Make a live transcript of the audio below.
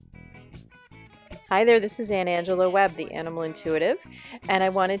Hi there, this is Ann Angela Webb, the Animal Intuitive, and I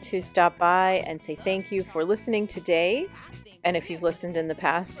wanted to stop by and say thank you for listening today. And if you've listened in the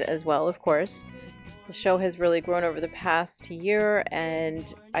past as well, of course. The show has really grown over the past year,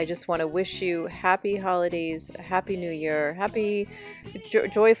 and I just want to wish you happy holidays, happy new year, happy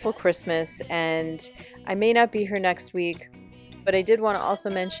joyful Christmas. And I may not be here next week, but I did want to also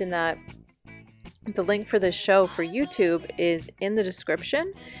mention that the link for this show for YouTube is in the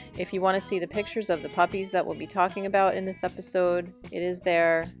description. If you want to see the pictures of the puppies that we'll be talking about in this episode, it is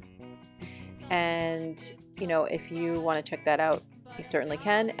there. And, if you want to check that out, you certainly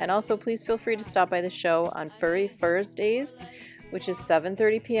can. And also, please feel free to stop by the show on Furry Thursdays, which is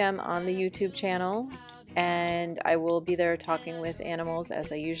 7:30 p.m. on the YouTube channel. And I will be there talking with animals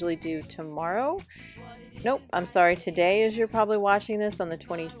as I usually do tomorrow. Nope, I'm sorry, today, as you're probably watching this, on the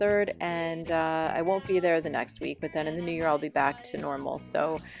 23rd, and I won't be there the next week, but then in the new year I'll be back to normal.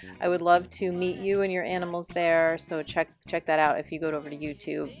 So I would love to meet you and your animals there, so check that out. If you go over to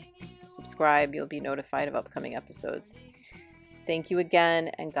YouTube, subscribe, you'll be notified of upcoming episodes. Thank you again,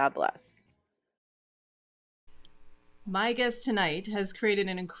 and God bless. My guest tonight has created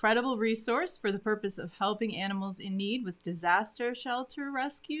an incredible resource for the purpose of helping animals in need with disaster shelter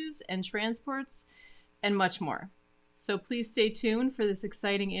rescues and transports, and much more. So please stay tuned for this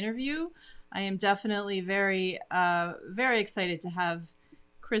exciting interview. I am definitely very excited to have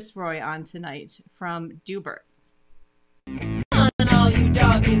Chris Roy on tonight from Doobert. All you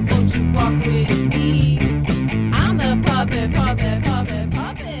doggies, won't you walk with me? I'm the puppet dog.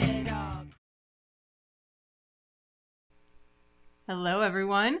 Hello,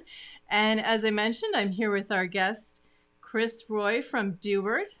 everyone. And as I mentioned, I'm here with our guest, Chris Roy from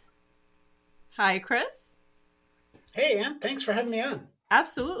Doobert. Hi, Chris. Hey, Ann. Thanks for having me on.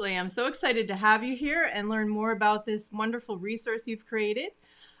 Absolutely. I'm so excited to have you here and learn more about this wonderful resource you've created.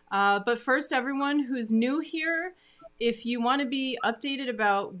 But first, everyone who's new here, if you want to be updated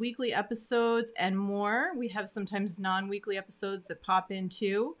about weekly episodes and more, we have sometimes non-weekly episodes that pop in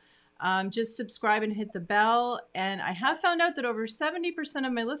too. Just subscribe and hit the bell. And I have found out that over 70%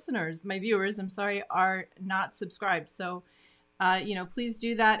 of my listeners, my viewers, are not subscribed. So, please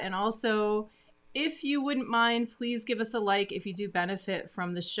do that. And also, if you wouldn't mind, please give us a like if you do benefit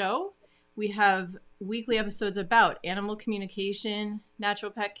from the show. We have weekly episodes about animal communication,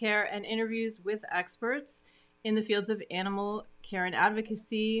 natural pet care, and interviews with experts in the fields of animal care and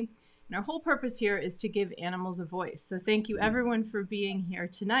advocacy. And our whole purpose here is to give animals a voice. So thank you everyone for being here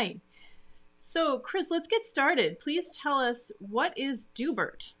tonight. So Chris, let's get started. Please tell us, what is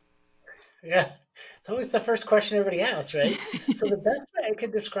Doobert? Yeah, it's always the first question everybody asks, right? So the best way I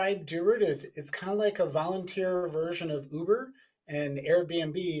could describe Doobert is it's kind of like a volunteer version of Uber and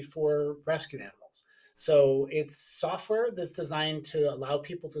Airbnb for rescue animals. So it's software that's designed to allow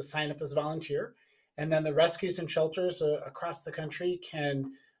people to sign up as a volunteer. And then the rescues and shelters across the country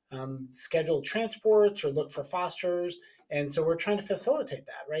can schedule transports or look for fosters. And so we're trying to facilitate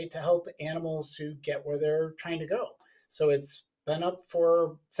that, right? To help animals to get where they're trying to go. So it's been up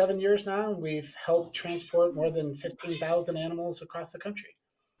for 7 years now, and we've helped transport more than 15,000 animals across the country.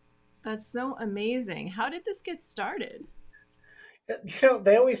 That's so amazing. How did this get started?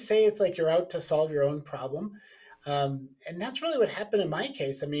 They always say it's like you're out to solve your own problem. And that's really what happened in my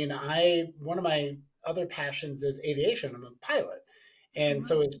case. I mean, one of my other passions is aviation. I'm a pilot. And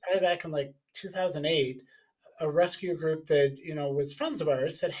so it's probably back in like 2008, a rescue group that, was friends of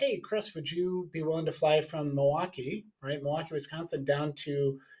ours said, "Hey, Chris, would you be willing to fly from Milwaukee, Wisconsin, down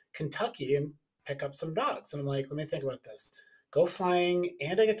to Kentucky and pick up some dogs?" And I'm like, "Let me think about this. Go flying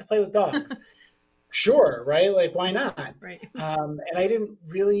and I get to play with dogs." Sure, right? Like, why not? Right. And I didn't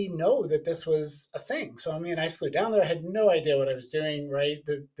really know that this was a thing. So, I mean, I flew down there. I had no idea what I was doing, right?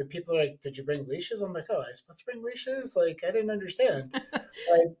 The people are like, "Did you bring leashes?" I'm like, "Oh, I was supposed to bring leashes?" Like, I didn't understand.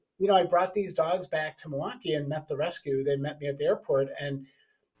 I brought these dogs back to Milwaukee and met the rescue. They met me at the airport, and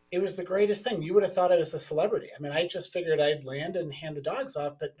it was the greatest thing. You would have thought I was a celebrity. I mean, I just figured I'd land and hand the dogs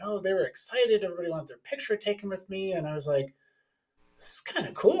off, but no, they were excited. Everybody wanted their picture taken with me. And I was like, this is kind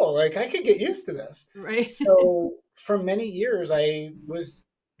of cool. Like, I could get used to this. Right. So for many years, I was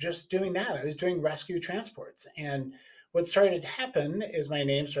just doing that. I was doing rescue transports. And what started to happen is my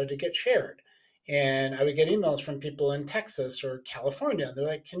name started to get shared. And I would get emails from people in Texas or California. They're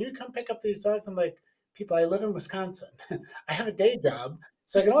like, "Can you come pick up these dogs?" I'm like, "People, I live in Wisconsin. I have a day job,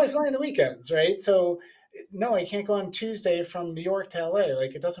 so I can only fly on the weekends, right? So no, I can't go on Tuesday from New York to LA.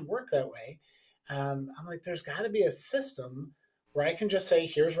 Like, it doesn't work that way." I'm like, there's got to be a system where I can just say,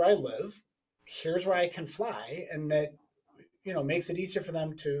 "Here's where I live, here's where I can fly," and that makes it easier for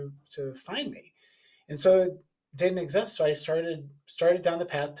them to find me. And so it didn't exist. So I started down the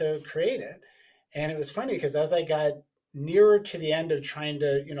path to create it. And it was funny because as I got nearer to the end of trying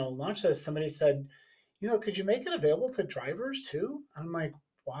to, launch this, somebody said, could you make it available to drivers too? I'm like,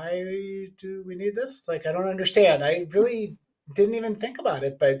 why do we need this? Like, I don't understand. I really didn't even think about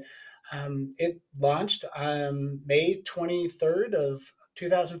it, but it launched May 23rd of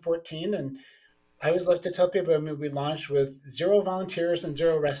 2014. And I always love to tell people, I mean, we launched with 0 volunteers and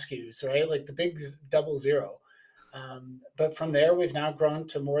 0 rescues, right? Like the big double zero. But from there, we've now grown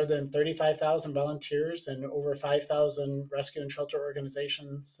to more than 35,000 volunteers and over 5,000 rescue and shelter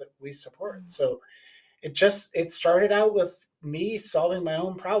organizations that we support. So it started out with me solving my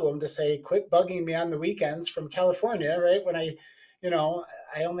own problem to say, quit bugging me on the weekends from California, right? When I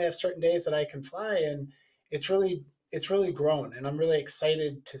only have certain days that I can fly, and it's really grown, and I'm really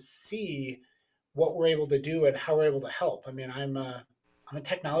excited to see what we're able to do and how we're able to help. I mean, I'm a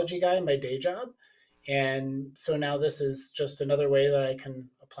technology guy in my day job, and so now this is just another way that I can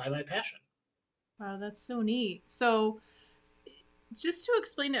apply my passion. Wow, that's so neat. So just to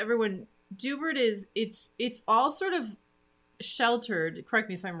explain to everyone, Doobert it's all sort of sheltered, correct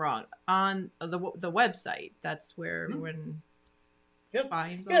me if I'm wrong, on the website. That's where everyone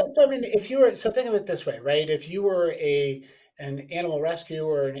finds Yeah, so I mean, think of it this way, right? If you were an animal rescue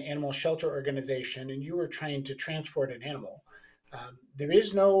or an animal shelter organization and you were trying to transport an animal,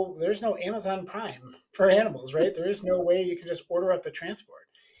 there's no Amazon Prime for animals, right? There is no way you can just order up a transport.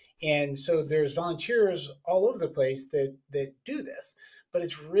 And so there's volunteers all over the place that do this, but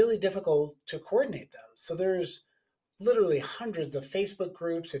it's really difficult to coordinate them. So there's literally hundreds of Facebook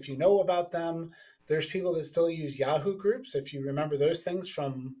groups, if you know about them. There's people that still use Yahoo groups, if you remember those things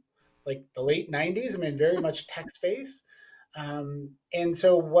from like the late 90s. I mean, very much text-based. And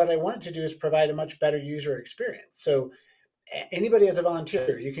so what I wanted to do is provide a much better user experience. So anybody as a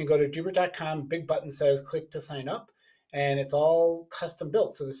volunteer, you can go to doobert.com, big button says click to sign up, and it's all custom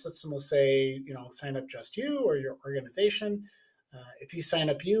built. So the system will say, sign up just you or your organization. If you sign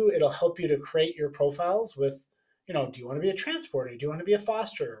up it'll help you to create your profiles with, do you want to be a transporter? Do you want to be a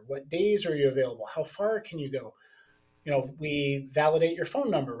foster? What days are you available? How far can you go? We validate your phone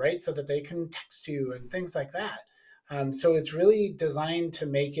number, right? So that they can text you and things like that. So it's really designed to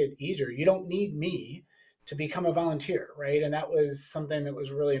make it easier. You don't need me to become a volunteer, right? And that was something that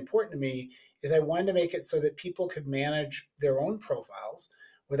was really important to me, is I wanted to make it so that people could manage their own profiles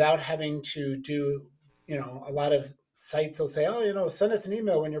without having to do, a lot of sites will say, oh, send us an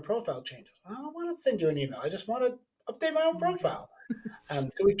email when your profile changes. I don't want to send you an email. I just want to update my own profile.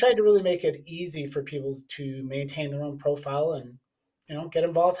 So we tried to really make it easy for people to maintain their own profile and, get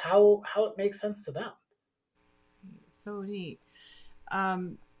involved how it makes sense to them. So neat.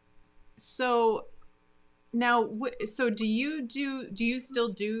 So now, do you still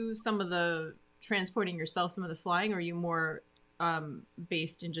do some of the transporting yourself, some of the flying, or are you more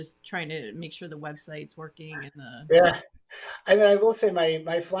based in just trying to make sure the website's working and Yeah. I mean, I will say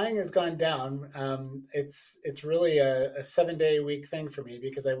my flying has gone down. It's really a 7-day a week thing for me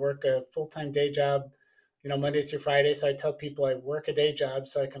because I work a full-time day job, Monday through Friday. So I tell people I work a day job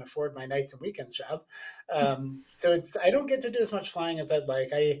so I can afford my nights and weekends job. So I don't get to do as much flying as I'd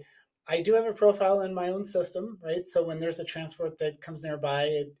like. I do have a profile in my own system, right? So when there's a transport that comes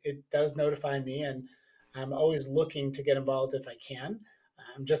nearby, it does notify me, and I'm always looking to get involved if I can.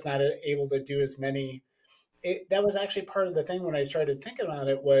 I'm just not able to do as many. That was actually part of the thing when I started thinking about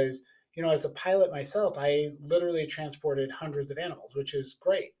it was, as a pilot myself, I literally transported hundreds of animals, which is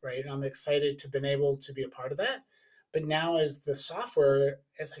great, right? I'm excited to have been able to be a part of that. But now as the software,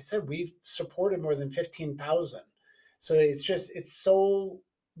 as I said, we've supported more than 15,000. So it's so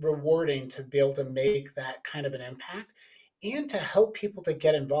rewarding to be able to make that kind of an impact and to help people to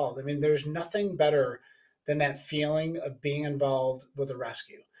get involved. I mean, there's nothing better than that feeling of being involved with a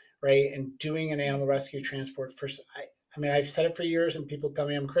rescue, right? And doing an animal rescue transport I mean, I've said it for years and people tell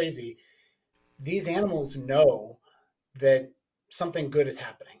me I'm crazy. These animals know that something good is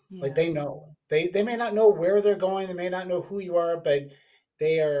happening. Yeah. Like they know. They may not know where they're going, they may not know who you are, but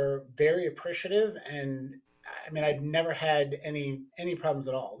they are very appreciative. And I mean, I've never had any problems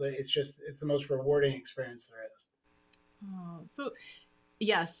at all. It's the most rewarding experience there is. Oh, so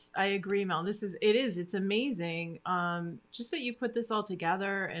yes, I agree, Mel. It's amazing. Just that you put this all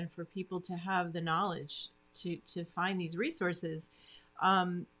together and for people to have the knowledge to find these resources.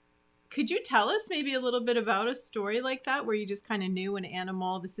 Could you tell us maybe a little bit about a story like that where you just kind of knew an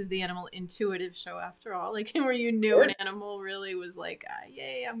animal, this is the Animal Intuitive Show after all, like where you knew an animal really was like,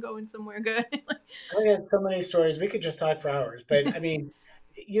 yay, I'm going somewhere good. We had so many stories. We could just talk for hours, but I mean,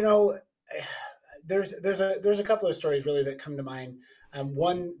 there's a couple of stories really that come to mind.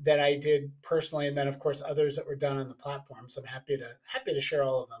 One that I did personally, and then of course others that were done on the platform. So I'm happy to share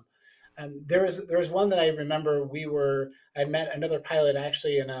all of them. There was one that I remember. I met another pilot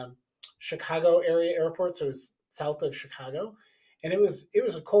actually in a Chicago area airport, so it was south of Chicago, and it was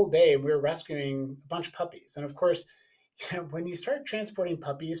a cold day, and we were rescuing a bunch of puppies. And of course, when you start transporting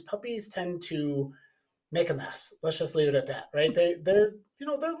puppies, puppies tend to make a mess. Let's just leave it at that, right? They're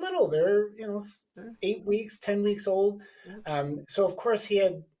little. They're 8 weeks, 10 weeks old. So of course he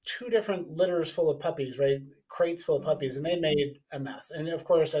had two different litters full of puppies, right? Crates full of puppies, and they made a mess. And of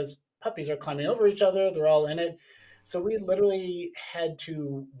course, as puppies are climbing over each other, they're all in it. So we literally had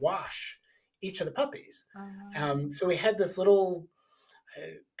to wash each of the puppies. So we had this little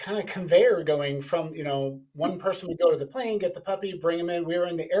kind of conveyor going from, one person would go to the plane, get the puppy, bring him in. We were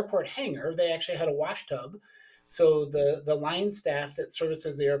in the airport hangar. They actually had a wash tub. So the line staff that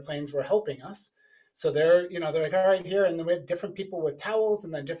services the airplanes were helping us. So they're like, all right, here. And then we had different people with towels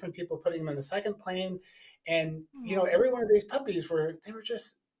and then different people putting them in the second plane. And, every one of these puppies they were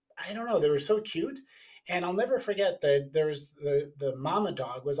just, I don't know, they were so cute. And I'll never forget that there was the mama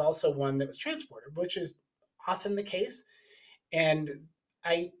dog was also one that was transported, which is often the case. And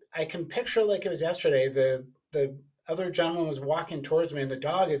I can picture it like it was yesterday. The other gentleman was walking towards me, and the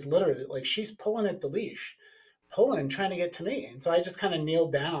dog is literally like she's pulling at the leash, pulling, trying to get to me. And so I just kind of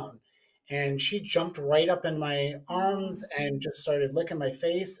kneeled down, and she jumped right up in my arms and just started licking my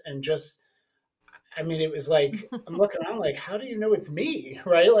face. And I mean, it was like I'm looking around like, how do you know it's me,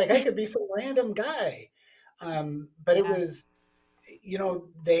 right? Like I could be some random guy, but it was.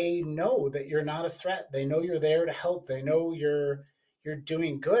 They know that you're not a threat. They know you're there to help. They know you're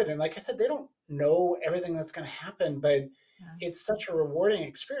doing good. And like I said, they don't know everything that's going to happen, but it's such a rewarding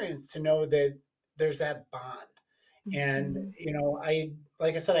experience to know that there's that bond. And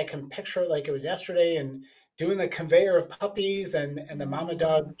like I said, I can picture it like it was yesterday, and doing the conveyor of puppies, and the mama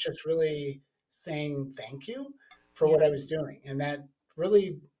dog just really saying thank you for what I was doing. And that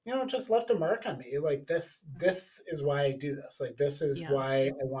really, just left a mark on me. Like this is why I do this. Like this is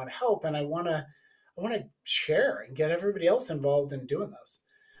why I want to help, and I want to share and get everybody else involved in doing this.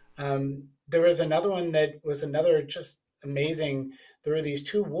 There was another one that was another just amazing. There were these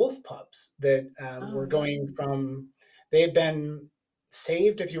two wolf pups that were going from. They had been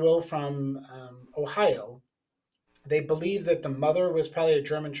saved, if you will, from Ohio. They believed that the mother was probably a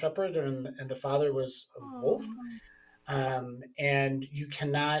German Shepherd, and the father was a wolf. And you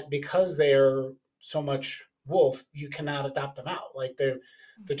cannot, because they are so much wolf, you cannot adopt them out. Like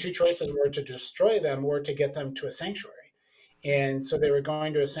the two choices were to destroy them or to get them to a sanctuary. And so they were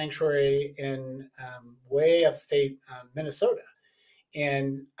going to a sanctuary in way upstate Minnesota.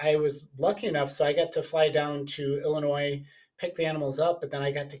 And I was lucky enough, so I got to fly down to Illinois, pick the animals up, but then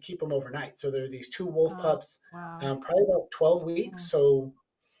I got to keep them overnight. So there were these two wolf pups, probably about 12 weeks. So,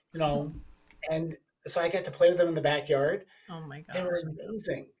 and so I got to play with them in the backyard. Oh my gosh. They were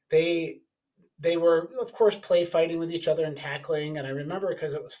amazing. They were, of course, play fighting with each other and tackling. And I remember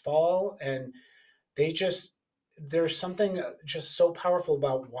because it was fall, and there's something just so powerful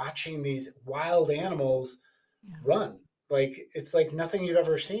about watching these wild animals run. Like it's like nothing you've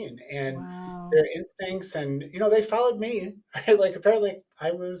ever seen, and their instincts, and they followed me, right? Like apparently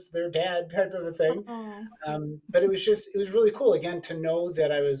I was their dad, type of a thing. But it was really cool again to know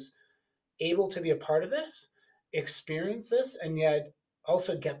that I was able to be a part of this, experience this, and yet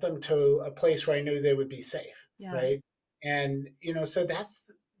also get them to a place where I knew they would be safe, right? And so that's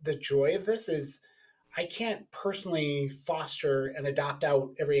the joy of this is I can't personally foster and adopt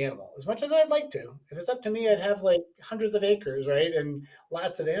out every animal as much as I'd like to. If it's up to me, I'd have like hundreds of acres, right? And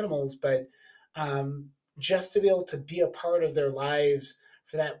lots of animals. But just to be able to be a part of their lives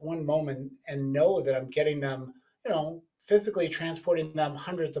for that one moment and know that I'm getting them, physically transporting them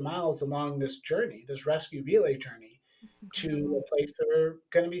hundreds of miles along this journey, this rescue relay journey to a place that are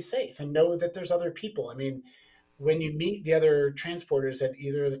going to be safe, and know that there's other people. I mean, when you meet the other transporters at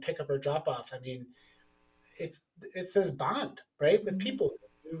either the pickup or drop off, I mean, it's this bond, right, with people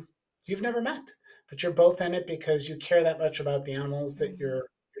you've never met, but you're both in it because you care that much about the animals that you're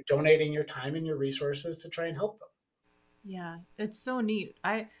donating your time and your resources to try and help them. Yeah, it's so neat.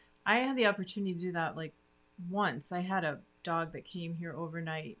 I had the opportunity to do that like once. I had a dog that came here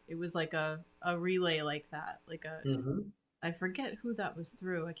overnight. It was like a relay like that, like I forget who that was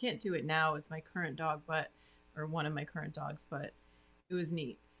through. I can't do it now with my current dog, or one of my current dogs, but it was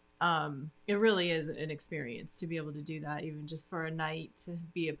neat. It really is an experience to be able to do that, even just for a night, to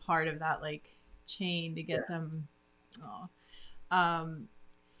be a part of that like chain to get them.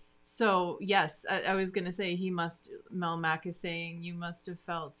 So yes, I was gonna say Mel Mac is saying you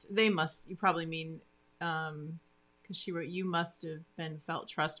probably mean because you must have been felt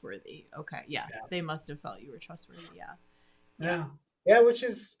trustworthy. Okay, yeah, they must have felt you were trustworthy. Yeah, which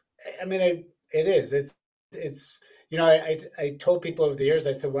is, I mean, it is. It's you know, I told people over the years.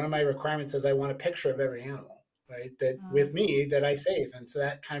 I said one of my requirements is I want a picture of every animal, right? That with me that I save, and so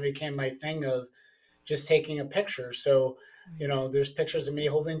that kind of became my thing of just taking a picture. So, Right. there's pictures of me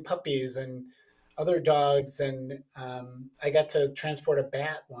holding puppies and other dogs, and I got to transport a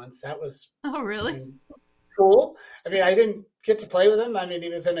bat once. That was, Oh, I really? mean, cool. I mean, I didn't get to play with him. I mean, he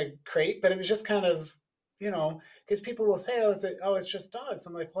was in a crate, but it was just kind of, because people will say, oh, it's just dogs.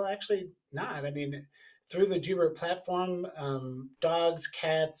 I'm like, well, actually not. I mean, through the Jubert platform, dogs,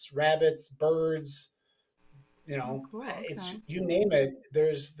 cats, rabbits, birds, Oh, cool. it's Okay. you name it.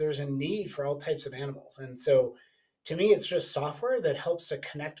 There's a need for all types of animals, and so to me, it's just software that helps to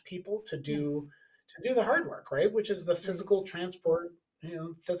connect people Yeah. to do the hard work, right? Which is the Right. physical transport,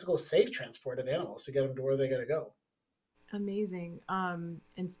 physical safe transport of animals to get them to where they got to go. Amazing. And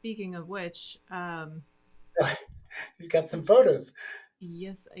speaking of which, You've got some let's photos.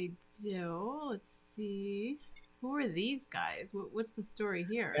 yes, I do. Let's see. Who are these guys? What's the story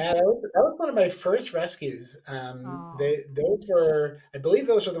here? Yeah, that was one of my first rescues. Oh, Those were, I believe,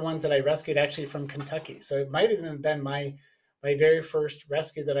 those were the ones that I rescued actually from Kentucky. So it might have even been my very first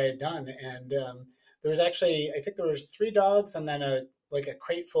rescue that I had done. And there was actually, I think there was three dogs and then a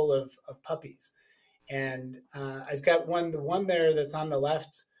crate full of puppies. And I've got the one there that's on the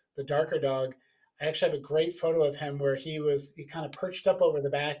left, the darker dog. I actually have a great photo of him where he kind of perched up over the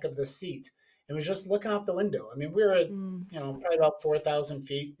back of the seat and was just looking out the window. I mean, we were at, mm. probably about 4,000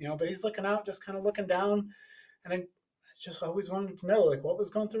 feet, but he's looking out, just kind of looking down. And I just always wanted to know, like, what was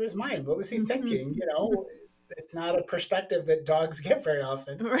going through his mind? What was he thinking? It's not a perspective that dogs get very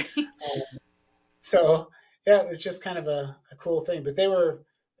often. Right. So yeah, it was just kind of a cool thing. But they were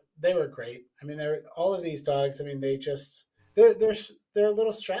great. I mean, they're all of these dogs. I mean, they're a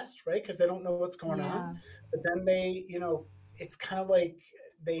little stressed, right? Because they don't know what's going on. Yeah. But then it's kind of like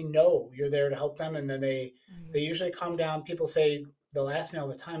they know you're there to help them, and then they Right. usually calm down. People say they'll ask me all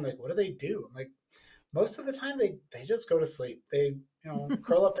the time, like, "What do they do?" I'm like, most of the time they just go to sleep. They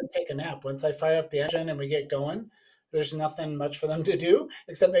curl up and take a nap. Once I fire up the engine and we get going, there's nothing much for them to do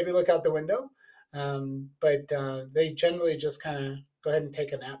except maybe look out the window. But they generally just kind of go ahead and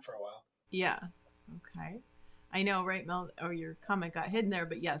take a nap for a while. Yeah. Okay. I know, right, Mel? Or your comment got hidden there,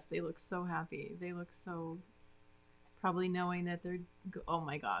 but yes, they look so happy. They look so probably knowing that they're. Oh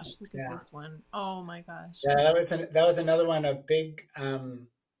my gosh! Look at Yeah, this one. Oh my gosh! yeah. That was another one.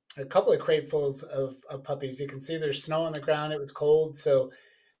 A couple of cratefuls of puppies. You can see there's snow on the ground. It was cold, so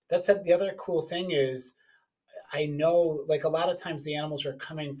that's it. The other cool thing is I know, like, a lot of times the animals are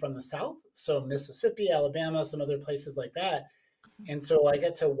coming from the south, so Mississippi, Alabama, some other places like that. And so I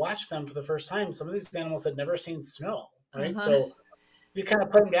get to watch them for the first time. Some of these animals had never seen snow, Uh right? huh. So you kind of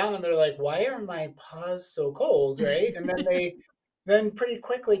put them down and they're like, why are my paws so cold, right? And then pretty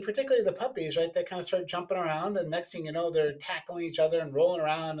quickly, particularly the puppies, right, they kind of start jumping around. And next thing you know, they're tackling each other and rolling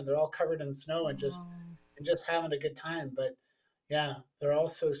around and they're all covered in snow and just, Oh, and just having a good time. But yeah, they're all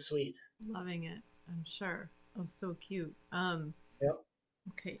so sweet. loving it. I'm sure. Oh, so cute. Yep.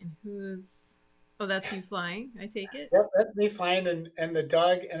 Okay, and who's? Oh, that's you flying. I take it. Yep, that's me flying, and the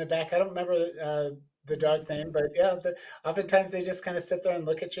dog in the back. I don't remember the dog's Nice. name, but yeah, oftentimes they just kind of sit there and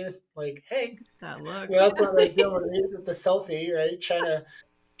look at you like, "Hey." Look at that look. That's what I was doing with the selfie, right?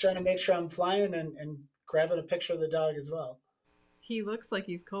 Trying to make sure I'm flying and grabbing a picture of the dog as well. He looks like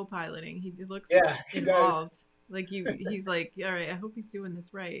he's co-piloting. He looks Yeah, he does. involved. Like you, he's like, all right. I hope he's doing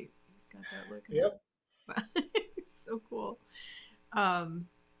this right. He's got that look in his. Yep. So cool. Um,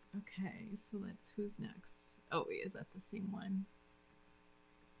 okay, so let's. Who's next? Oh, wait, is that the same one?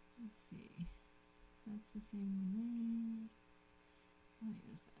 Let's see. That's the same one there. What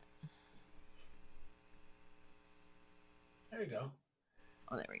is that? There you go.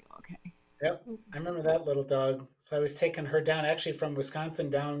 Oh, there we go. Okay. Yep. Oh, I remember that little dog. So I was taking her down actually from Wisconsin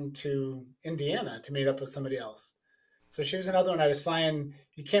down to Indiana to meet up with somebody else. So she was another one I was flying.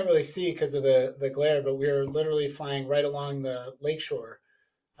 You can't really see because of the glare, but we were literally flying right along the lakeshore,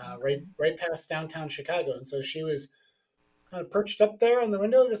 okay. right past downtown Chicago. And so she was kind of perched up there on the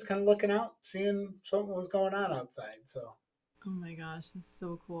window, just kind of looking out, seeing something was going on outside. So Oh my gosh, that's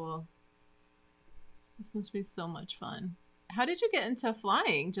so cool. This must be so much fun. How did you get into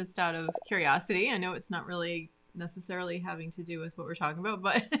flying? Just out of curiosity. I know it's not really necessarily having to do with what we're talking about,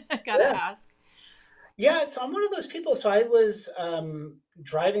 but I gotta yeah, ask. yeah. So I'm one of those people. So I was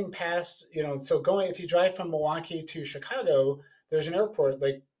driving past, so going if you drive from Milwaukee to Chicago, there's an airport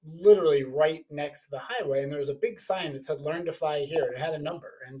like literally right next to the highway, and there was a big sign that said "Learn to fly here." It had a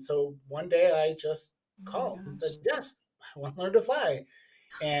number, and so one day I just Oh my called and said, gosh. "Yes, I want to learn to fly."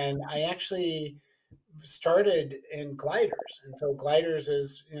 And I actually started in gliders. And so gliders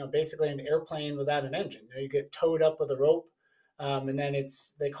is, basically an airplane without an engine. You get towed up with a rope, and then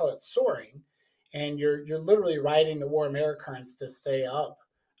they call it soaring, and you're literally riding the warm air currents to stay up,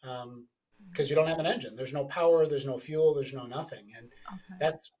 because you don't have an engine. There's no power, there's no fuel, there's no nothing. And Okay.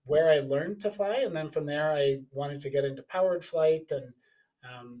 that's where I learned to fly. And then from there, I wanted to get into powered flight, and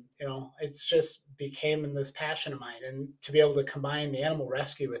it's just became in this passion of mine. And to be able to combine the animal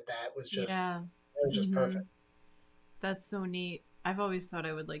rescue with that was just Yeah. it was just Hmm. perfect. That's so neat. I've always thought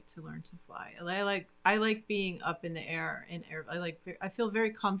I would like to learn to fly. I like being up in the air in air. I feel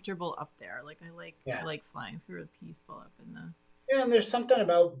very comfortable up there. Like I Yeah. like flying. I feel really peaceful up in the Yeah, and there's something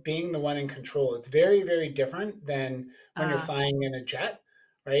about being the one in control. It's very, very different than when you're uh flying in a jet,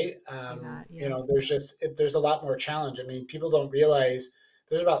 right? see that. Yeah. There's a lot more challenge. I mean, people don't realize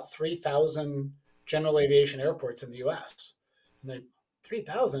there's about 3,000 general aviation airports in the U.S. And they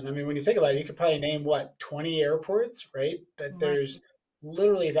 3,000. I mean, when you think about it, you could probably name what 20 airports, right? But Right. there's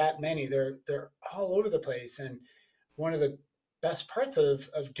literally that many. They're all over the place. And one of the best parts of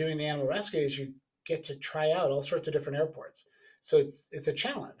doing the animal rescue is you get to try out all sorts of different airports. So it's a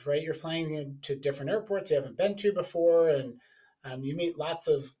challenge, right? You're flying into different airports you haven't been to before, and you meet lots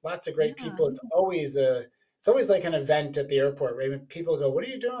of great Yeah. people. It's always like an event at the airport, right? When people go, "What are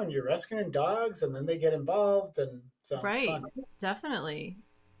you doing? You're rescuing dogs," and then they get involved, and so it's Right. fun. Definitely.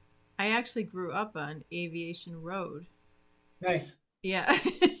 I actually grew up on Aviation Road. Nice. Yeah.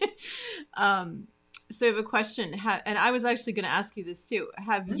 um, so I have a question, and I was actually going to ask you this too.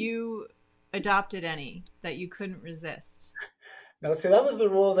 Have Hmm. you adopted any that you couldn't resist? No, see, that was the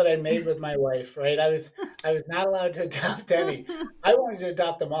rule that I made with my wife, right? I was not allowed to adopt any. I wanted to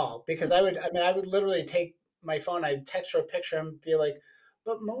adopt them all because I would literally take my phone, I'd text her a picture and be like,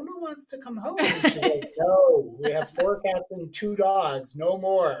 "But Mona wants to come home." And she's like, "No, we have 4 cats and 2 dogs, no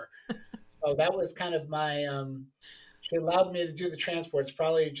more." So that was kind of she allowed me to do the transports,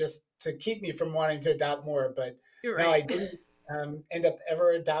 probably just to keep me from wanting to adopt more. But You're no, right. I didn't end up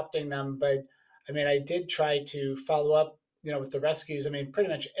ever adopting them. But I mean, I did try to follow up, with the rescues. I mean, pretty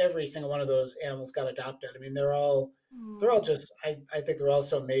much every single one of those animals got adopted. I mean, they're all Oh, just, I think they're all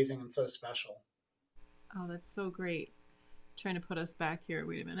so amazing and so special. oh, that's so great. Trying to put us back here.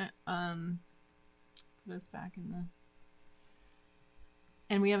 Wait a minute. Put us back in the.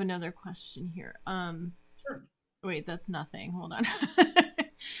 And we have another question here. Sure. Wait, that's nothing. Hold on.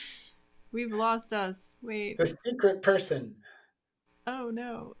 We've lost us. Wait. The secret person. Oh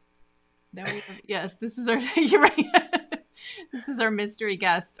no. Now we have. Yes, this is our. You're right. This is our mystery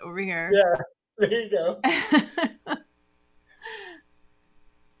guest over here. Yeah, there you go.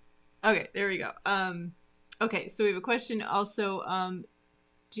 Okay, there we go. Okay, so we have a question also.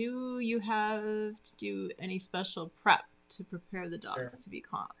 Do you have to do any special prep to prepare the Sure. dogs to be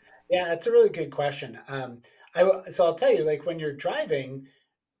calm? Yeah, that's a really good question. So I'll tell you, like when you're driving,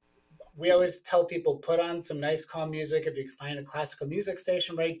 we always tell people put on some nice calm music. If you can find a classical music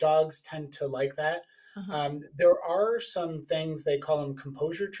station, right? Dogs tend to like that. Uh-huh. There are some things they call them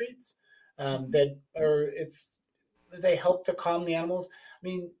composure treats, Mhm. that are it's they help to calm the animals. I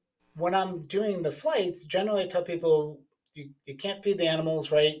mean, when I'm doing the flights, generally I tell people you can't feed the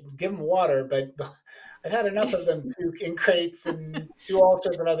animals, right? Give them water, but I've had enough of them puke in crates and do all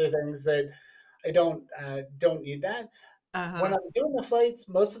sorts of other things that I don't need that. When Uh-huh. I'm doing the flights,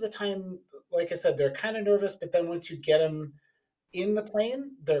 most of the time, like I said, they're kind of nervous, but then once you get them in the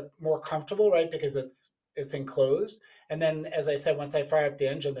plane, they're more comfortable, right? Because it's enclosed. And then, as I said, once I fire up the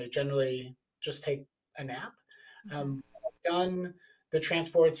engine, they generally just take a nap. Okay. I've done the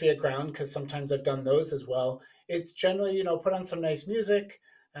transports via ground because sometimes I've done those as well. It's generally, put on some nice music,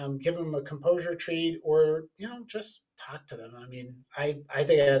 give them a composure treat, or just talk to them. I mean, I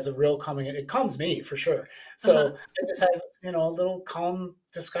think it has a real calming. It calms me for sure. Uh-huh. So I just have a little calm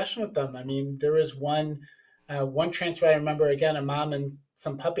discussion with them. I mean, there was one transfer I remember, again, a mom and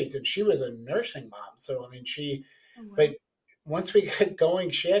some puppies, and she was a nursing mom. So I mean, Oh but wow. once we got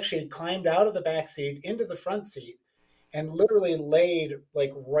going, she actually climbed out of the back seat into the front seat and literally laid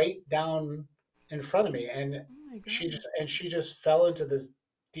like right down in front of me, and Oh my she gosh. just and she just fell into this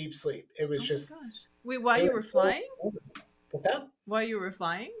deep sleep. Oh my gosh. Wait, while It you were was so flying? wonderful. What's that? While you were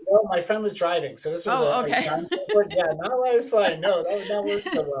flying? No, my friend was driving, so this was Oh, a okay. John Transport. Yeah, not while I was flying. No, that would not work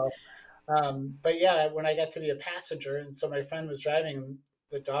so well. But yeah, when I got to be a passenger, and so my friend was driving, and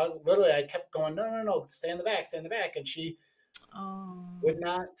the dog, literally, I kept going, no, no, no, stay in the back, stay in the back. And she Oh. would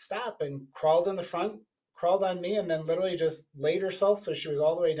not stop and crawled in the front, crawled on me, and then literally just laid herself. So she was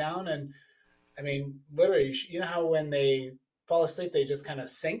all the way down. And I mean, literally, you know how when they fall asleep, they just kind of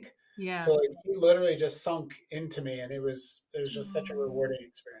sink. Yeah. So like, he literally just sunk into me, and it was just such a Oh. rewarding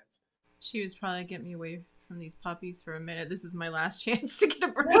experience. She was probably get me away from these puppies for a minute. This is my last chance to get a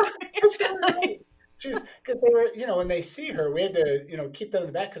break. Yeah, that's really right. She's because they were, when they see her, we had to, keep them in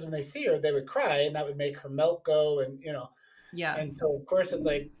the back because when they see her, they would cry and that would make her milk go, Yeah. and so of course it's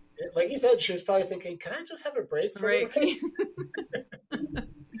like you said, she was probably thinking, "Can I just have a break for a Right. little bit?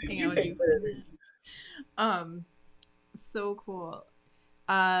 Hang You out with take you care for a of minute. these." So cool.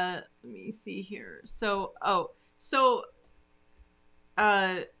 Let me see here. So I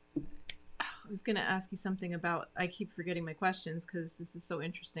was gonna ask you something about. I keep forgetting my questions because this is so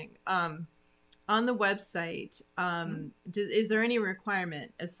interesting. On the website, is there any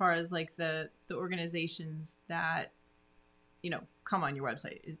requirement as far as like the organizations that come on your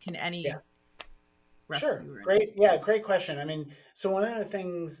website? Can any Yeah. Sure. rescue or Great. Yeah, great question. I mean, so one of the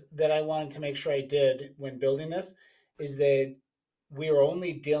things that I wanted to make sure I did when building this is that we were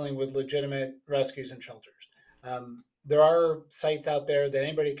only dealing with legitimate rescues and shelters. There are sites out there that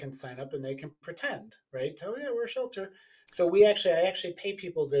anybody can sign up and they can pretend, right? Oh yeah, we're a shelter. So I actually pay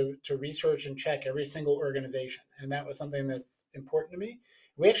people to research and check every single organization, and that was something that's important to me.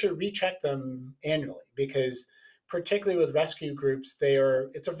 We actually recheck them annually because particularly with rescue groups,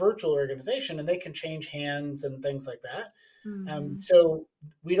 it's a virtual organization and they can change hands and things like that. Mm-hmm. So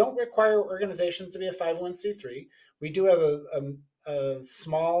we don't require organizations to be a 501c3. We do have a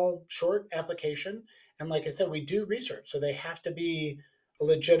small, short application. And like I said, we do research. So they have to be a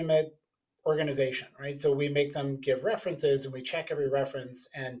legitimate organization, right? So we make them give references and we check every reference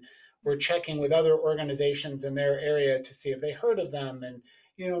and we're checking with other organizations in their area to see if they heard of them. And,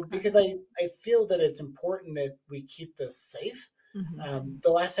 because I feel that it's important that we keep this safe. The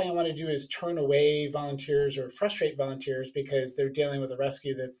last thing I want to do is turn away volunteers or frustrate volunteers because they're dealing with a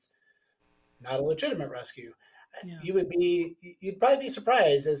rescue that's not a legitimate rescue. Yeah. You'd probably be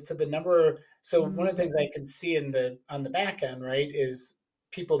surprised as to the number. So one of the things I can see on the back end, right, is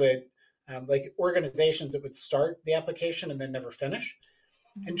people that like organizations that would start the application and then never finish.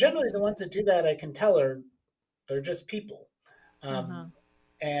 And generally the ones that do that, I can tell they're just people.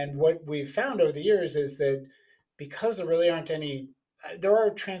 And what we've found over the years is that because there really aren't there are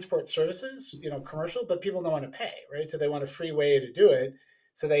transport services, commercial, but people don't want to pay, right? So they want a free way to do it.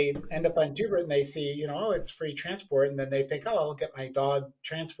 So they end up on Dubert and they see, oh, it's free transport. And then they think, oh, I'll get my dog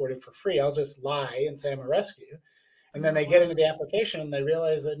transported for free. I'll just lie and say I'm a rescue. And then they get into the application and they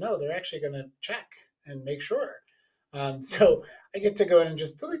realize that, no, they're actually going to check and make sure. So I get to go in and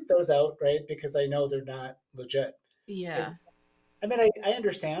just delete those out, right? Because I know they're not legit. Yeah. I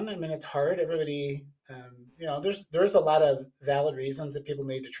understand. I mean, it's hard. Everybody, there's a lot of valid reasons that people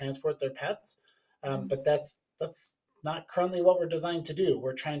need to transport their pets, but that's not currently what we're designed to do.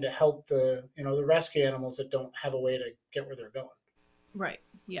 We're trying to help the rescue animals that don't have a way to get where they're going. Right.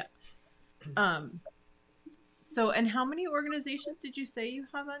 Yeah. So, and how many organizations did you say you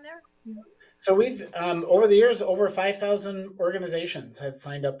have on there? So we've over the years, over 5,000 organizations have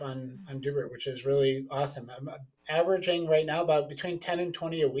signed up on Dubert, which is really awesome. I'm averaging right now about between 10 and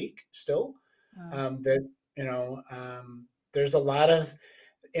 20 a week still. There's a lot of,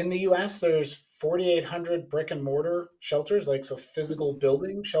 in the US, there's 4,800 brick and mortar shelters, so physical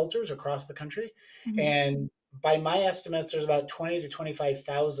building shelters across the country. And by my estimates, there's about 20 to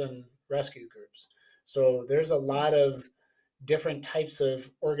 25,000 rescue groups. So there's a lot of different types of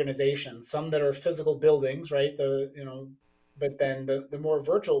organizations, some that are physical buildings, right? But then the more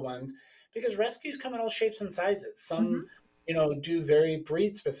virtual ones, because rescues come in all shapes and sizes. Some, do very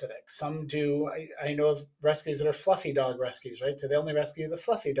breed specific. Some do, I know of rescues that are fluffy dog rescues, right? So they only rescue the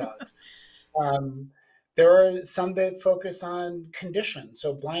fluffy dogs. There are some that focus on condition.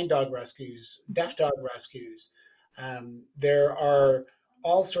 So blind dog rescues, deaf dog rescues. There are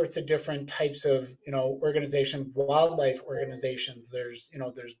all sorts of different types of, organization, wildlife organizations. There's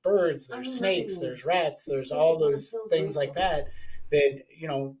birds, there's snakes, there's rats, there's all those things like that,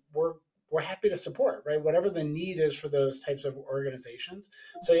 we're happy to support, right? Whatever the need is for those types of organizations.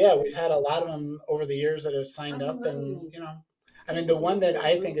 So yeah, we've had a lot of them over the years that have signed up and, the one that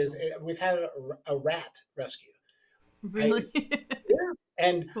I think is, we've had a rat rescue. Really?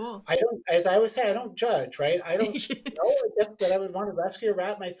 And cool. As I always say, I don't judge, right? I don't know, I guess that I would want to rescue a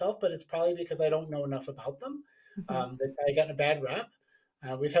rat myself, but it's probably because I don't know enough about them. They've gotten a bad rep.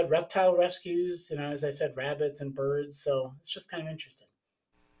 We've had reptile rescues, as I said, rabbits and birds. So it's just kind of interesting.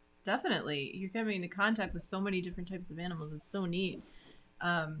 Definitely. You're coming into contact with so many different types of animals. It's so neat.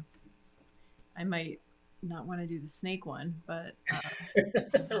 I might not want to do the snake one, but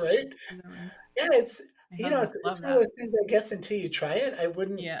right? Yeah, it's one of those things, I guess, until you try it, I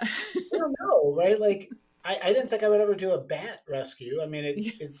wouldn't. Yeah. I don't know, right? Like I didn't think I would ever do a bat rescue. I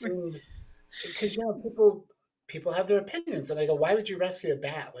mean, it seemed, because people people have their opinions, and they go, "Why would you rescue a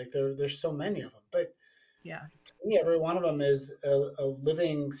bat? Like there's so many of them." But Yeah, to me, every one of them is a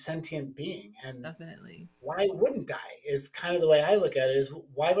living sentient being, and definitely. why wouldn't I? Is kind of the way I look at it. Is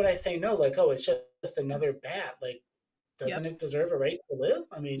why would I say no? Like, oh, it's just another bat. Like, doesn't Yep. it deserve a right to live?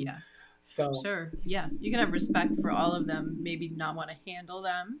 I mean, Yeah. so Sure. Yeah. You can have respect for all of them. Maybe not want to handle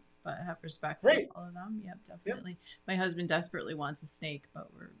them, but have respect for right. all of them. Yep, Yep. definitely. My husband desperately wants a snake, but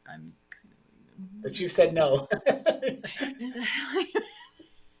I'm But you said no. kind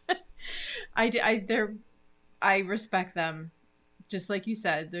of. I respect them, just like you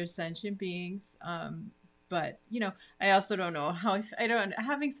said. They're sentient beings. But I also don't know how I don't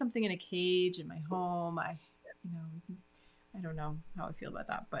having something in a cage in my home. You know, I don't know how I feel about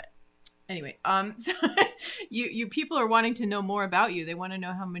that, but anyway, so you people are wanting to know more about you. They want to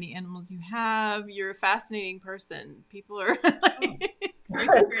know how many animals you have. You're a fascinating person. People are like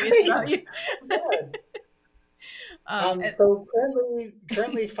very curious about you. So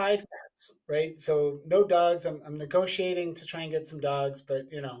currently 5 cats, right? So no dogs. I'm negotiating to try and get some dogs, but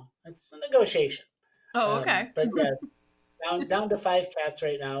it's a negotiation. Oh, okay. But yeah, down to 5 cats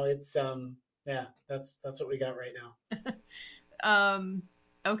right now. It's yeah, that's what we got right now.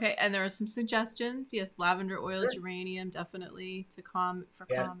 Okay, and there are some suggestions. Yes, lavender oil, Sure. geranium, definitely for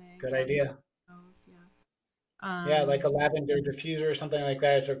Yes, calming. good Lavender idea. oils, yeah. Yeah, like a Um, lavender diffuser or something like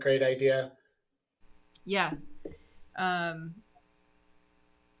that is a great idea. yeah. Um,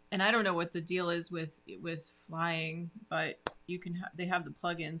 and I don't know what the deal is with flying, but they have the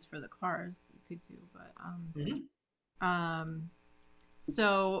plugins for the cars you could do, but Hmm. um,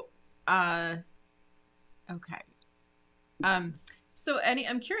 so uh, okay. Um, so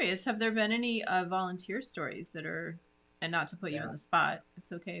I'm curious, have there been any volunteer stories that are, and not to put you on Yeah, the spot,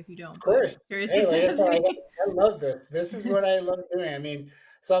 it's okay if you of don't, but course. curious Hey, if like I there's said, any. I love this. This is what I love doing. I mean,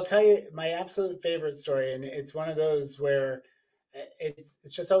 so I'll tell you my absolute favorite story, and it's one of those where it's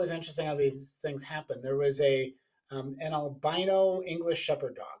just always interesting how these things happen. There was an albino English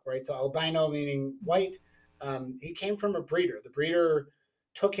Shepherd dog, right? So albino meaning white. He came from a breeder. The breeder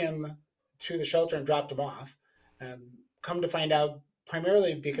took him to the shelter and dropped him off. Um, Come to find out,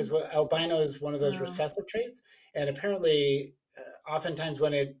 primarily because albino is one of those Oh, recessive traits, and apparently, oftentimes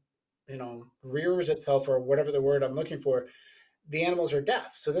when it rears itself, or whatever the word I'm looking for, the animals are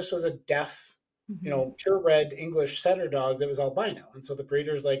deaf. So this was a deaf, mhm. purebred English setter dog that was albino. And so the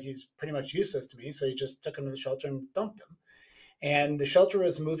breeder's like, he's pretty much useless to me. So he just took him to the shelter and dumped him. And the shelter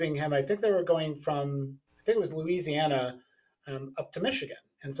was moving him. I think they were going from, I think it was Louisiana, up to Michigan.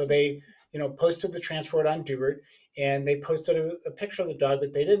 And so they, posted the transport on Dubert, and they posted a picture of the dog,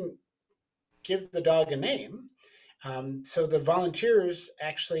 but they didn't give the dog a name. So the volunteers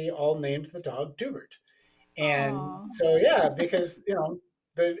actually all named the dog Dubert. And Oh, so, yeah, because,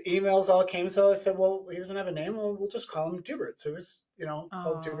 the emails all came. So I said, well, he doesn't have a name. Well, we'll just call him Dubert. So it was,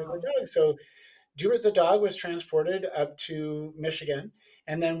 called Dubert the oh, dog. So Dubert the dog was transported up to Michigan,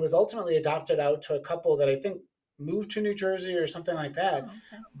 and then was ultimately adopted out to a couple that I think moved to New Jersey or something like that. oh,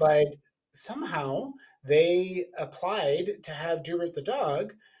 okay. But somehow they applied to have Dubert the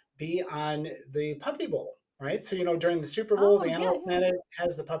dog be on the Puppy Bowl, right? So, during the Super Bowl, Oh, the yeah, Animal yeah. Planet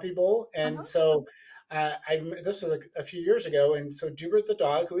has the Puppy Bowl. And Uh-huh. so this was a few years ago. And so Dubert the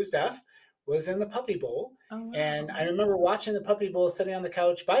dog, who was deaf, was in the Puppy Bowl. Oh, And wow. I remember watching the Puppy Bowl sitting on the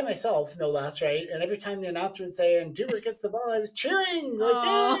couch by myself, no less, right? And every time the announcer would say, and Dubert gets the ball, I was cheering, like,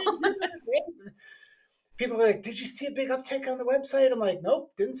 Oh, yay, Dubert. People are like, did you see a big uptick on the website? I'm like,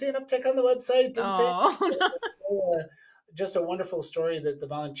 nope, didn't see an uptick on the website, didn't see it. oh, Uh, just a wonderful story that the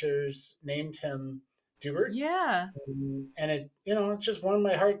volunteers named him Dubert. yeah, And it just warmed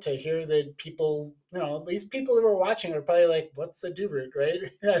my heart to hear that people, at least people who were watching are probably like, what's a Dubert, right?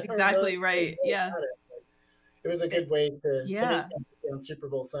 I don't exactly really right. know Yeah. about it. It was a It, good way to make yeah. them on Super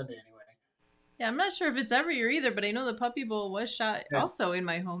Bowl Sunday anyway. Yeah, I'm not sure if it's every year either, but I know the Puppy Bowl was shot Yeah, also in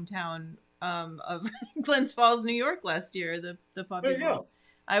my hometown of Glens Falls, New York last year, the there Puppy you Bowl. go.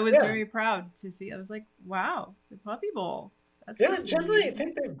 I was Yeah, very proud to see. I was like, wow, the Puppy Bowl. That's yeah. pretty Generally, I amazing.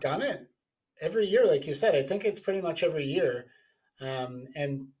 think they've done it every year, like you said. I think it's pretty much every year,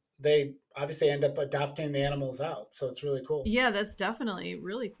 and they obviously end up adopting the animals out, so it's really cool. Yeah, that's definitely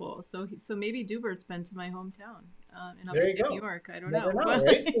really cool. So maybe Dubert's been to my hometown in There you upstate New go. York. I don't Never know, know, but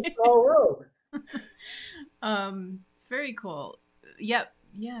right? It's a small world. very cool. Yep,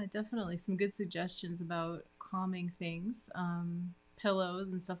 yeah, definitely some good suggestions about calming things,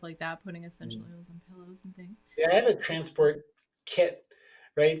 pillows and stuff like that. Putting essential oils on pillows and things. Yeah, I have a Very cool. transport kit,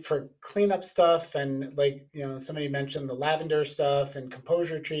 right, for cleanup stuff, and like, somebody mentioned the lavender stuff and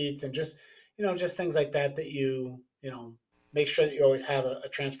composure treats, and just things like that you make sure that you always have a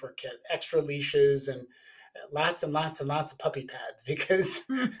transport kit, extra leashes, and lots and lots and lots of puppy pads because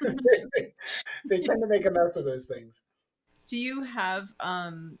they tend to make a mess of those things. Do you have,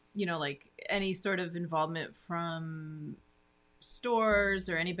 like any sort of involvement from stores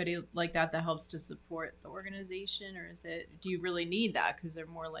or anybody like that that helps to support the organization, or do you really need that because they're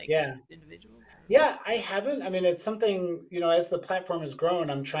more like Yeah. individuals? Or... Yeah, I haven't. I mean, it's something, as the platform has grown,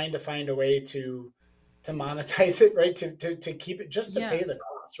 I'm trying to find a way to monetize it, right? To keep it, just to pay the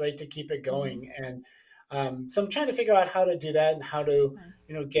cost, right? To keep it going. And so I'm trying to figure out how to do that and how to,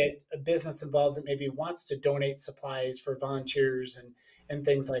 get a business involved that maybe wants to donate supplies for volunteers and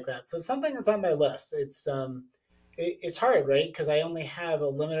things like that. So it's something that's on my list. It's hard, right? Because I only have a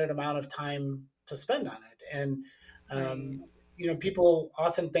limited amount of time to spend on it. And, people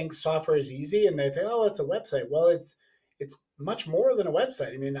often think software is easy and they think, oh, it's a website. Well, it's much more than a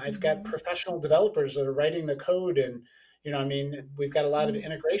website. I mean, I've got professional developers that are writing the code and, we've got a lot of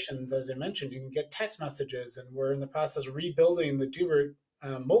integrations, as I mentioned. You can get text messages, and we're in the process of rebuilding the Dubert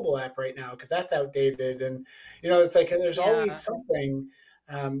mobile app right now because that's outdated. And, it's like there's always something.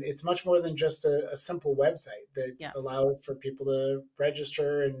 It's much more than just a simple website that allows for people to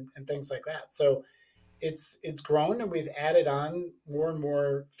register and things like that. So it's grown, and we've added on more and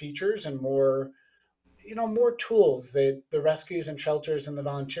more features and more tools that the rescues and shelters and the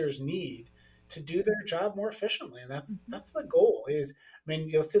volunteers need to do their job more efficiently. And that's the goal is, I mean,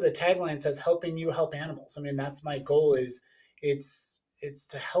 you'll see the tagline says helping you help animals. I mean, that's my goal is it's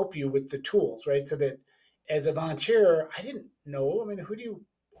to help you with the tools, right? So that as a volunteer, I didn't know, I mean, who do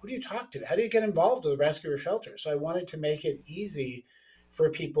you talk to? How do you get involved with a rescue or shelter? So I wanted to make it easy for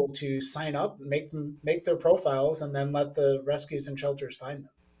people to sign up, make their profiles, and then let the rescues and shelters find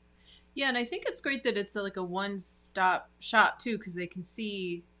them. Yeah, and I think it's great that it's like a one-stop shop too, because they can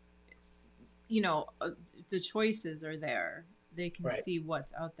see, the choices are there. They can see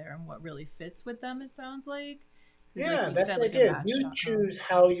what's out there and what really fits with them. It sounds like. Yeah, that's the idea. You choose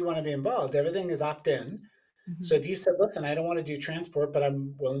how you want to be involved. Everything is opt-in. So if you said, listen, I don't want to do transport, but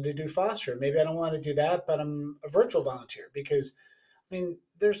I'm willing to do foster. Maybe I don't want to do that, but I'm a virtual volunteer because, I mean,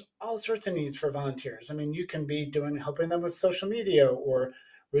 there's all sorts of needs for volunteers. I mean, you can be helping them with social media or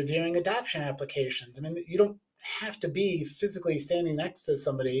reviewing adoption applications. I mean, you don't have to be physically standing next to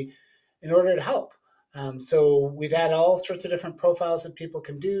somebody in order to help. So we've had all sorts of different profiles that people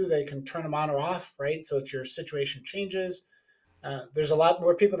can do. They can turn them on or off, right? So if your situation changes, there's a lot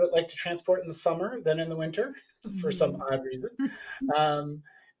more people that like to transport in the summer than in the winter for some odd reason.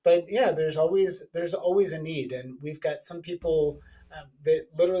 But yeah, there's always a need. And we've got some people that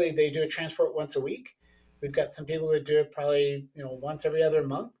literally they do a transport once a week. We've got some people that do it probably, once every other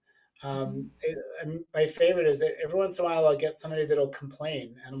month. My favorite is that every once in a while I'll get somebody that'll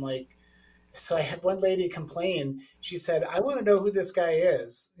complain. And I'm like, so I had one lady complain. She said, I want to know who this guy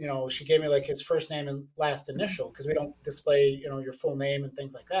is. She gave me like his first name and last initial because we don't display, your full name and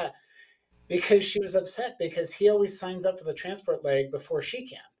things like that. Because she was upset because he always signs up for the transport leg before she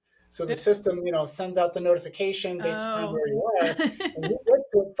can. So the system, sends out the notification based upon where you are. And he went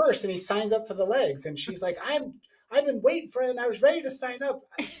to it first and he signs up for the legs. And she's like, I've been waiting for it and I was ready to sign up.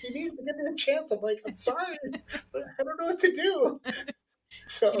 He needs to give me a chance. I'm like, I'm sorry, but I don't know what to do.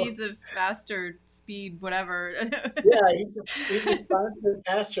 So he needs a faster speed, whatever. Yeah, he responds to it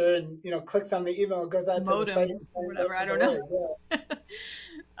faster and clicks on the email, goes out to the site, or whatever. I don't know.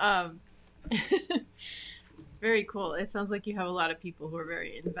 Very cool. It sounds like you have a lot of people who are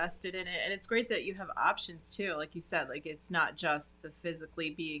very invested in it, and it's great that you have options too. Like you said, like it's not just the physically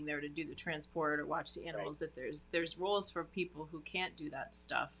being there to do the transport or watch the animals. That there's roles for people who can't do that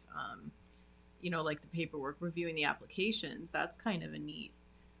stuff. Like the paperwork, reviewing the applications. That's kind of a neat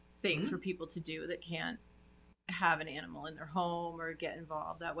thing for people to do that can't have an animal in their home or get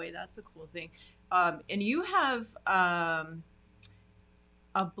involved that way. That's a cool thing. And you have a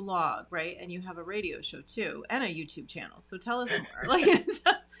blog, right? And you have a radio show too, and a YouTube channel. So tell us more. Like do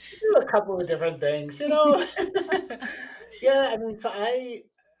a couple of different things, Yeah, I mean, so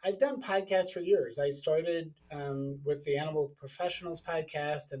I've done podcasts for years. I started with the Animal Professionals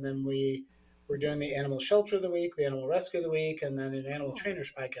podcast, and then we're doing the Animal Shelter of the Week, the Animal Rescue of the Week, and then an Animal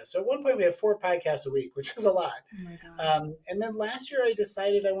Trainers podcast. So at one point we have 4 podcasts a week, which is a lot. Oh my God. And then last year I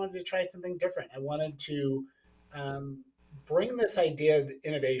decided I wanted to try something different. I wanted to bring this idea of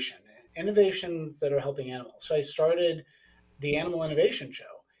innovations that are helping animals. So I started the Animal Innovation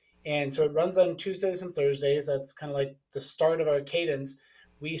Show. And so it runs on Tuesdays and Thursdays. That's kind of like the start of our cadence.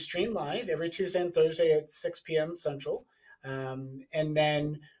 We stream live every Tuesday and Thursday at 6 p.m. Central. And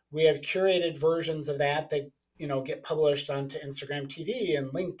then we have curated versions of that get published onto Instagram TV and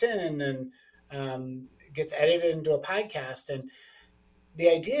LinkedIn and gets edited into a podcast. And the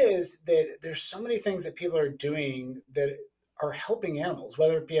idea is that there's so many things that people are doing that are helping animals,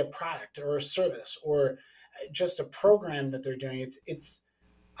 whether it be a product or a service or just a program that they're doing.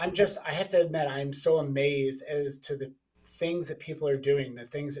 I have to admit, I'm so amazed as to the things that people are doing, the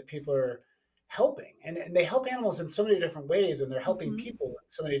things that people are helping. And they help animals in so many different ways, and they're helping Hmm. people in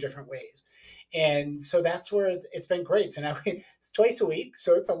so many different ways. And so that's where it's been great. So now it's twice a week.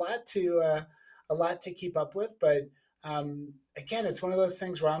 So it's a lot to keep up with. But again, it's one of those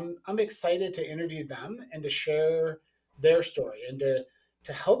things where I'm excited to interview them and to share their story and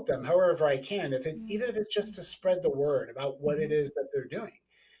to help them however I can. If it's Yeah. even if it's just to spread the word about what it Hmm. is that they're doing.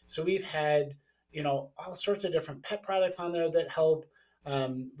 So we've had, all sorts of different pet products on there that help.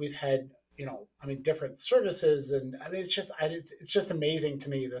 We've had, different services, and I mean, it's just amazing to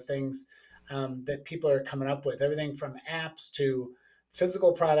me the things that people are coming up with. Everything from apps to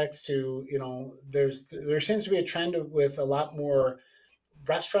physical products to, there seems to be a trend with a lot more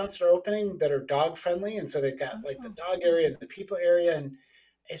restaurants that are opening that are dog friendly, and so they've got like the Oh, dog area and the people area, and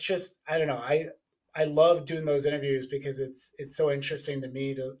it's just I don't know. I love doing those interviews because it's so interesting to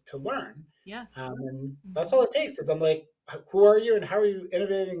me to learn, yeah. and that's Hmm. all it takes. Is I'm like, who are you and how are you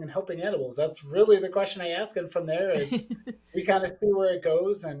innovating and helping animals? That's really the question I ask, and from there, it's we kind of see where it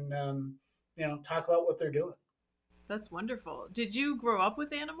goes and talk about what they're doing. That's wonderful. Did you grow up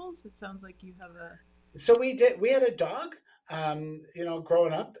with animals? It sounds like you have a. So we had a dog,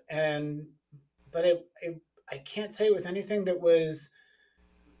 growing up, and but I can't say it was anything that was,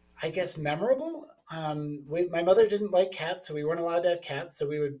 I guess, memorable. My mother didn't like cats, so we weren't allowed to have cats. So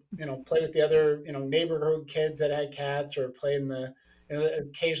we would, play with the other, neighborhood kids that had cats, or play in the,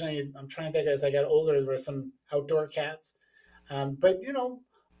 occasionally. I'm trying to think as I got older, there were some outdoor cats. But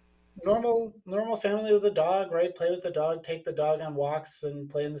normal family with a dog, right? Play with the dog, take the dog on walks, and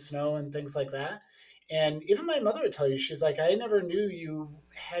play in the snow and things like that. And even my mother would tell you, she's like, I never knew you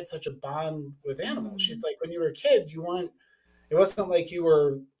had such a bond with animals. She's Mm. like, when you were a kid, you weren't it wasn't like you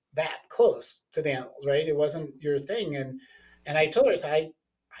were that close to the animals, right? It wasn't your thing. And I told her, I said,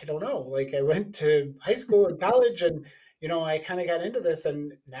 I don't know. Like I went to high school and college, and I kind of got into this,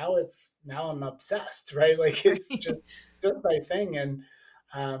 and now I'm obsessed, right? Like it's Right. just my thing. And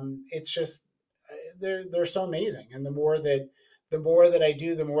it's just they're so amazing. And the more that I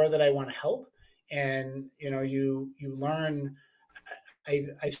do, the more that I want to help. And you learn.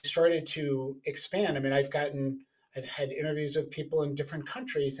 I've started to expand. I mean, I've had interviews with people in different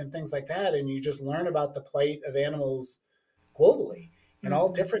countries and things like that, and you just learn about the plight of animals globally and all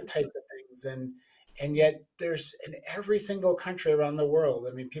Hmm. different types of things. And yet there's in every single country around the world.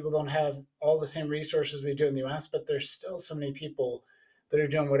 I mean, people don't have all the same resources we do in the US, but there's still so many people that are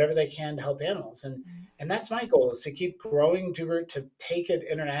doing whatever they can to help animals. And that's my goal, is to keep growing Dubert, to take it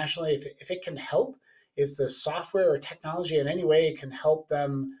internationally. If it can help, if the software or technology in any way can help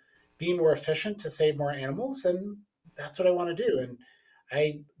them be more efficient to save more animals, then that's what I want to do. And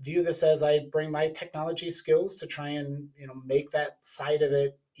I view this as I bring my technology skills to try and make that side of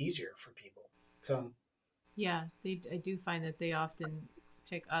it easier for people. So Yeah, I do find that they often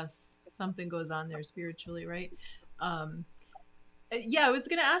pick us. Something goes on there spiritually, right? Um, yeah, I was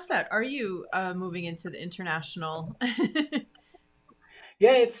going to ask that. Are you moving into the international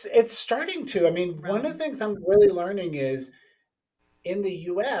yeah, it's starting to. I mean, one of the realm? things I'm really learning is in the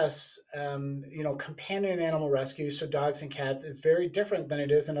U.S., companion animal rescue, so dogs and cats, is very different than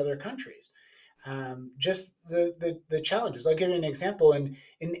it is in other countries. Just the challenges. I'll give you an example. In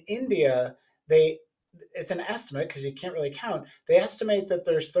India, they it's an estimate because you can't really count. They estimate that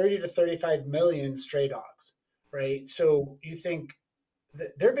there's 30 to 35 million stray dogs, right? So you think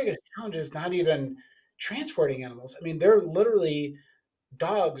their biggest challenge is not even transporting animals. I mean, they're literally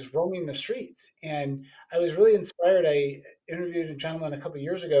dogs roaming the streets. And I was really inspired. I interviewed a gentleman a couple of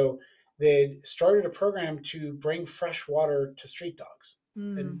years ago that started a program to bring fresh water to street dogs.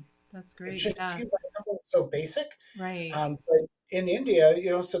 Mm, And that's it great. just Yeah, seems like something so basic. right. But in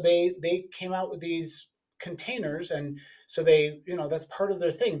India, so they came out with these containers, and so that's part of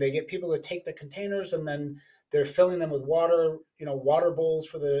their thing. They get people to take the containers, and then they're filling them with water, water bowls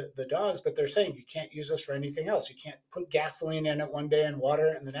for the dogs. But they're saying you can't use this for anything else. You can't put gasoline in it one day and water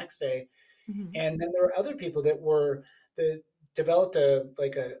it in the next day. Hmm. And then there were other people that developed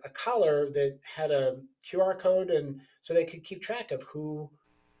a collar that had a QR code, and so they could keep track of who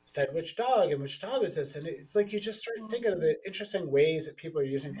fed which dog and which dog is this. And it's like you just start Well, thinking of the interesting ways that people are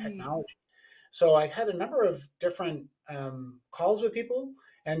using right. technology. So I've had a number of different calls with people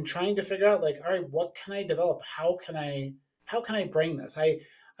and trying to figure out, like, all right, what can I develop? How can I bring this?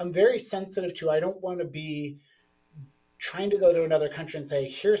 I'm very sensitive to. I don't want to be trying to go to another country and say,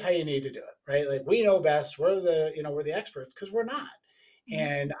 here's how you need to do it, right? Like we know best. We're the experts, because we're not. Mhm.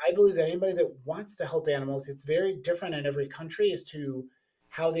 And I believe that anybody that wants to help animals, it's very different in every country as to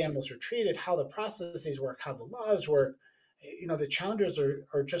how the animals are treated, how the processes work, how the laws work. The challenges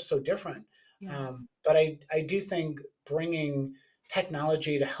are just so different. Yeah. But I do think bringing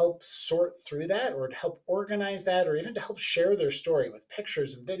technology to help sort through that or to help organize that or even to help share their story with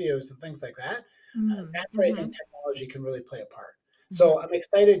pictures and videos and things like that, Mm-hmm. that's where I think Mm-hmm. technology can really play a part. Mm-hmm. So I'm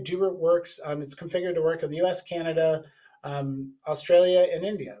excited. Dubert works. It's configured to work in the US, Canada, Australia, and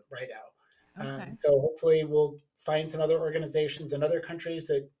India right now. Okay. So hopefully we'll find some other organizations in other countries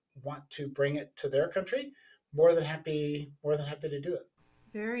that want to bring it to their country. More than happy to do it.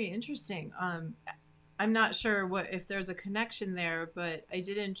 Very interesting. I'm not sure what if there's a connection there, but I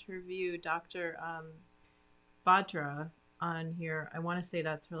did interview Dr. Badra on here. I want to say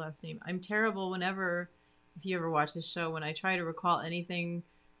that's her last name. I'm terrible whenever, if you ever watch this show, when I try to recall anything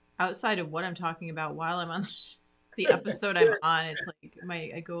outside of what I'm talking about while I'm on the episode I'm on. It's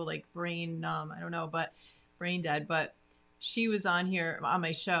like I go like brain numb. I don't know, but brain dead. But she was on here on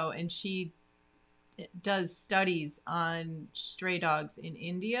my show, and she does studies on stray dogs in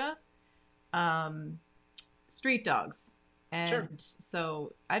India, um, street dogs, Sure. and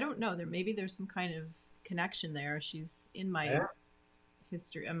so I don't know. There's some kind of connection there. She's in my Yeah.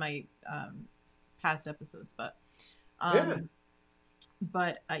 history, in my past episodes, Yeah. um,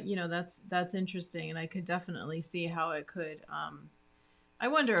 that's interesting, and I could definitely see how it could. I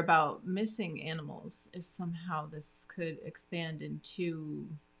wonder about missing animals if somehow this could expand into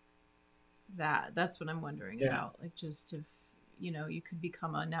that. That's what I'm wondering Yeah. about. Like, just if you could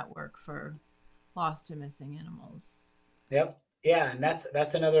become a network for lost and missing animals. Yep. Yeah. And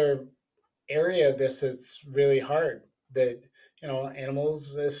that's another area of this that's really hard that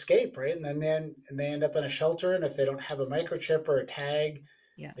animals escape, right? And they end up in a shelter, and if they don't have a microchip or a tag,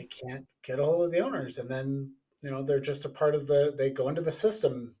 Yeah, they can't get a hold of the owners, and then they're just a part of they go into the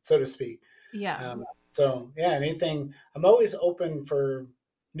system, so to speak. yeah, So yeah, anything. I'm always open for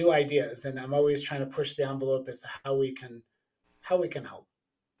new ideas, and I'm always trying to push the envelope as to how we can help.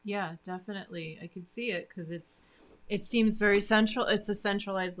 yeah. Definitely, I could see it because it seems very central. It's a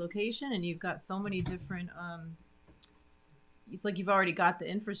centralized location, and you've got so many different. It's like you've already got the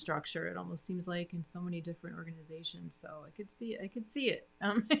infrastructure. It almost seems like in so many different organizations. So I could see it. I could see it.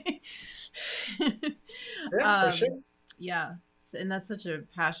 Yeah, for um, sure. yeah, and that's such a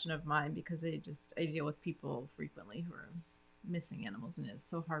passion of mine because I deal with people frequently who are missing animals, and it's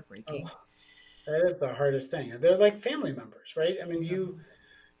so Oh, heartbreaking. that is the hardest thing. They're like family members, right? I mean, Yeah.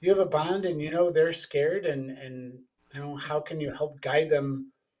 you have a bond, and they're scared, and how can you help guide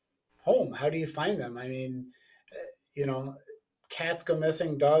them home? How do you find them? I mean, you know, cats go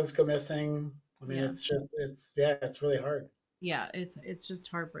missing, dogs go missing. I mean, Yeah. it's really hard. Yeah, it's just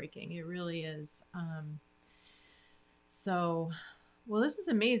heartbreaking. It really is. So, well, this is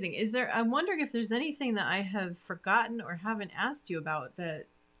amazing. I'm wondering if there's anything that I have forgotten or haven't asked you about that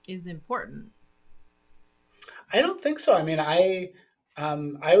is important. I don't think so. I mean, I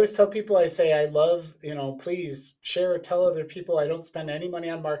always tell people, I say, I love, please share or tell other people. I don't spend any money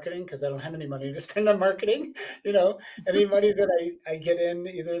on marketing because I don't have any money to spend on marketing. You know, any money that I get in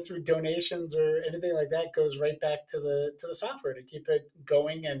either through donations or anything like that goes right back to the software to keep it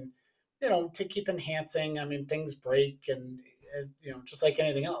going and, to keep enhancing. I mean, things break and, just like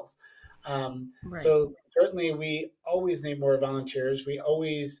anything else. Right. So certainly we always need more volunteers. I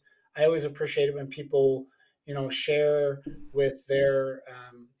always appreciate it when people, share with their,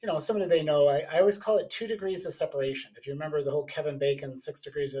 somebody they know. I always call it 2 degrees of separation. If you remember the whole Kevin Bacon 6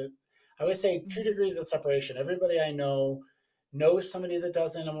 degrees of, I always say two Mhm. degrees of separation. Everybody I know knows somebody that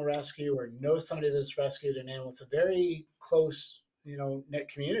does animal rescue or knows somebody that's rescued an animal. It's a very close, knit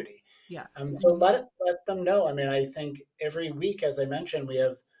community. Yeah. So Hmm. let them know. I mean, I think every week, as I mentioned, we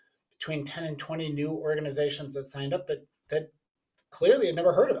have between 10 and 20 new organizations that signed up that clearly had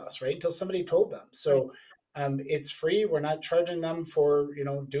never heard of us, right? Until somebody told them. Right. So it's free. We're not charging them for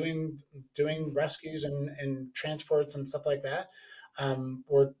doing rescues and transports and stuff like that.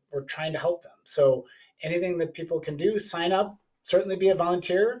 We're trying to help them. So anything that people can do, sign up. Certainly be a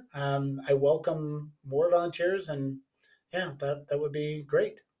volunteer. I welcome more volunteers, and yeah, that would be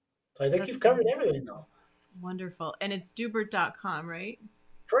great. So I think That's you've covered wonderful. everything, though. Wonderful. And it's Dubert.com, right?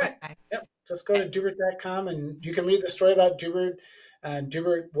 Correct. Okay. Yep. Just go Eh, to Dubert.com and you can read the story about Dubert.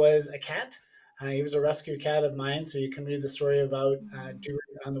 Dubert was a cat. He was a rescue cat of mine, so you can read the story about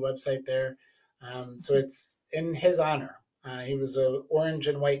Dubert on the website there. So it's in his honor. He was a orange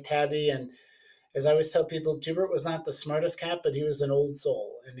and white tabby, and as I always tell people, Dubert was not the smartest cat, but he was an old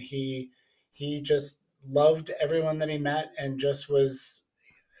soul, and he just loved everyone that he met, and just was.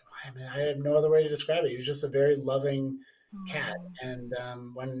 I mean, I have no other way to describe it. He was just a very loving, cat. Oh. And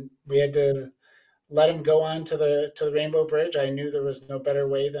when we had to let him go on to the Rainbow Bridge, I knew there was no better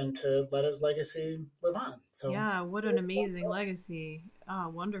way than to let his legacy live on. So Yeah, what an amazing legacy. Oh,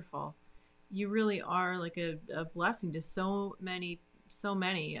 wonderful. You really are like a blessing to so many.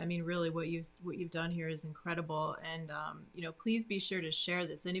 I mean, really what you've done here is incredible. And you know, please be sure to share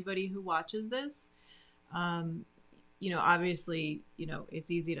this. Anybody who watches this, um, you know, obviously, you know, it's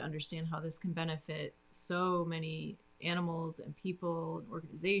easy to understand how this can benefit so many animals and people and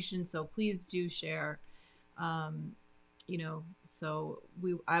organizations. So please do share. Um, you know, so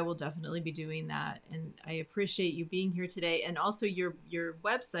I will definitely be doing that, and I appreciate you being here today. And also, your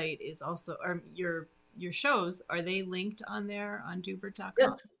website is also, or your shows, are they linked on there on Dubert.com?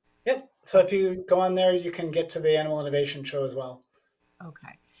 yes, yep. So Oh, if you go on there, you can get to the Animal Innovation Show as well.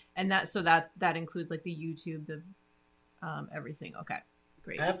 okay. And that, so that includes like the YouTube, the everything. Okay,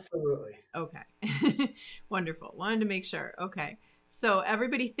 great. Absolutely. Okay. Wonderful. Wanted to make sure. Okay. So,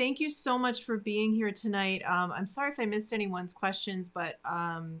 everybody, thank you so much for being here tonight. I'm sorry if I missed anyone's questions, but,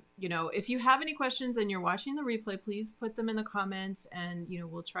 you know, if you have any questions and you're watching the replay, please put them in the comments and, you know,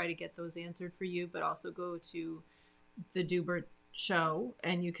 we'll try to get those answered for you, but also go to the Dubert show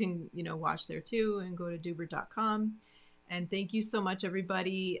and you can, you know, watch there too and go to Dubert.com. And thank you so much,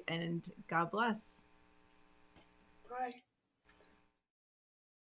 everybody, and God bless. Bye.